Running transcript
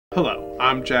Hello,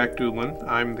 I'm Jack Doulin.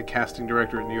 I'm the casting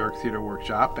director at New York Theater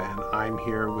Workshop, and I'm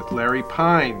here with Larry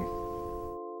Pine.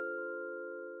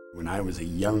 When I was a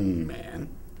young man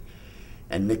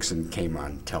and Nixon came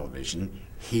on television,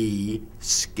 he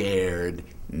scared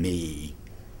me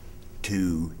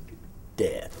to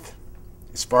death.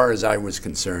 As far as I was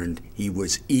concerned, he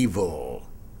was evil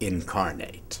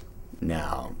incarnate.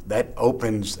 Now, that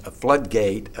opens a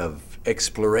floodgate of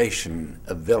exploration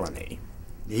of villainy.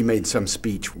 He made some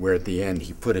speech where at the end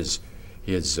he put his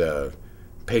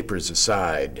papers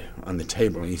aside on the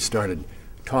table and he started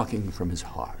talking from his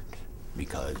heart,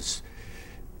 because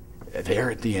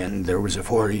there at the end there was a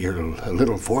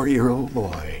little four-year-old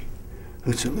boy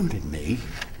who saluted me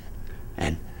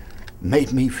and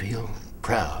made me feel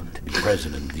proud to be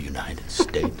President of the United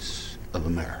States of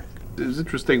America. It was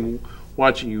interesting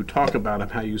watching you talk about him,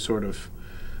 how you sort of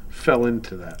fell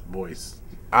into that voice.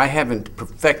 I haven't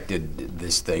perfected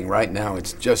this thing. Right now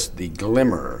it's just the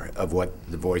glimmer of what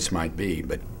the voice might be,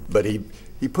 but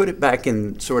he put it back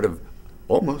in sort of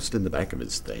almost in the back of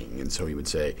his thing. And so he would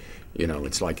say, you know,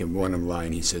 it's like in one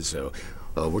line he says, we're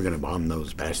going to bomb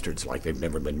those bastards like they've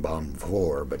never been bombed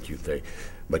before, but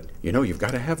you know, you've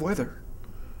got to have weather.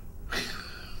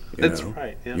 That's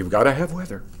right, yeah. You've got to have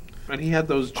weather. And he had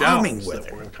those jowls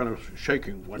that were kind of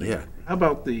shaking when he... How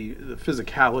about the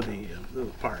physicality of the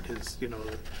part,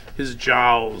 his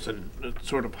jowls and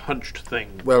sort of hunched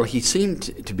thing? Well, he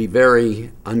seemed to be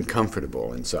very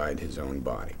uncomfortable inside his own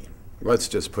body. Let's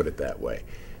just put it that way.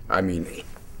 I mean,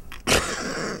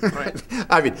 right.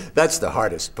 I mean, that's the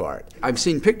hardest part. I've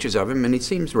seen pictures of him, and he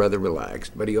seems rather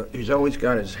relaxed, but he's always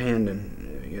got his hand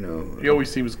in, you know... He always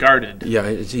seems guarded. Yeah,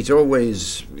 he's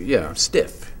always,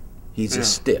 stiff. He's a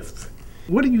stiff.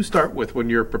 What do you start with when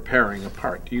you're preparing a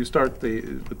part? Do you start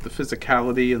with the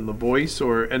physicality and the voice,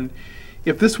 and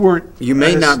if this weren't... You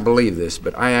may not believe this,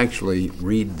 but I actually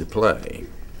read the play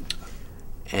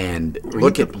and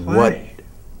look at what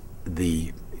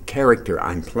the character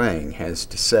I'm playing has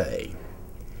to say,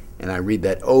 and I read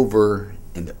that over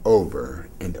and over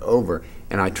and over,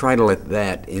 and I try to let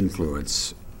that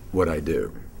influence what I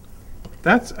do.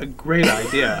 That's a great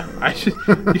idea.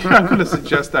 I'm going to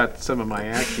suggest that to some of my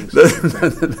acting students.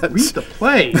 Read the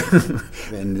play.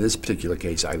 In this particular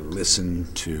case, I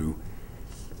listen to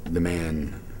the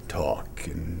man talk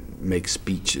and make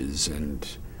speeches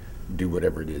and do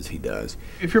whatever it is he does.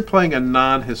 If you're playing a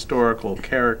non-historical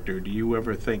character, do you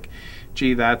ever think,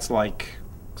 gee, that's like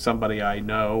somebody I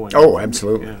know? And, oh,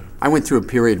 absolutely. Yeah. I went through a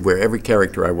period where every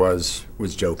character I was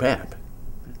Joe Papp.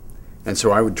 And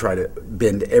so I would try to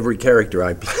bend every character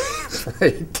I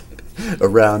played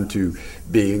around to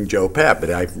being Joe Papp.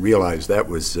 But I realized that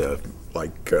was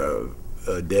like a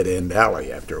dead-end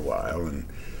alley after a while, and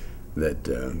that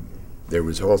there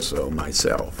was also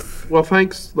myself. Well,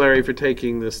 thanks, Larry, for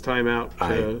taking this time out.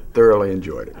 I thoroughly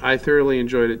enjoyed it. I thoroughly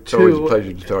enjoyed it, too. It's always a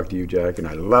pleasure to talk to you, Jack, and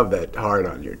I love that heart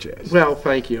on your chest. Well,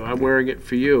 thank you. I'm wearing it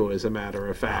for you, as a matter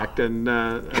of fact. And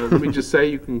let me just say,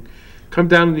 you can come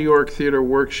down to New York Theater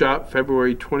Workshop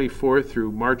February 24th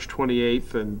through March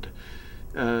 28th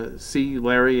and see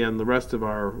Larry and the rest of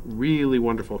our really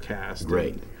wonderful cast.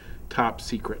 Great. Top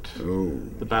Secret.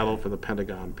 Ooh. The Battle for the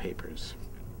Pentagon Papers.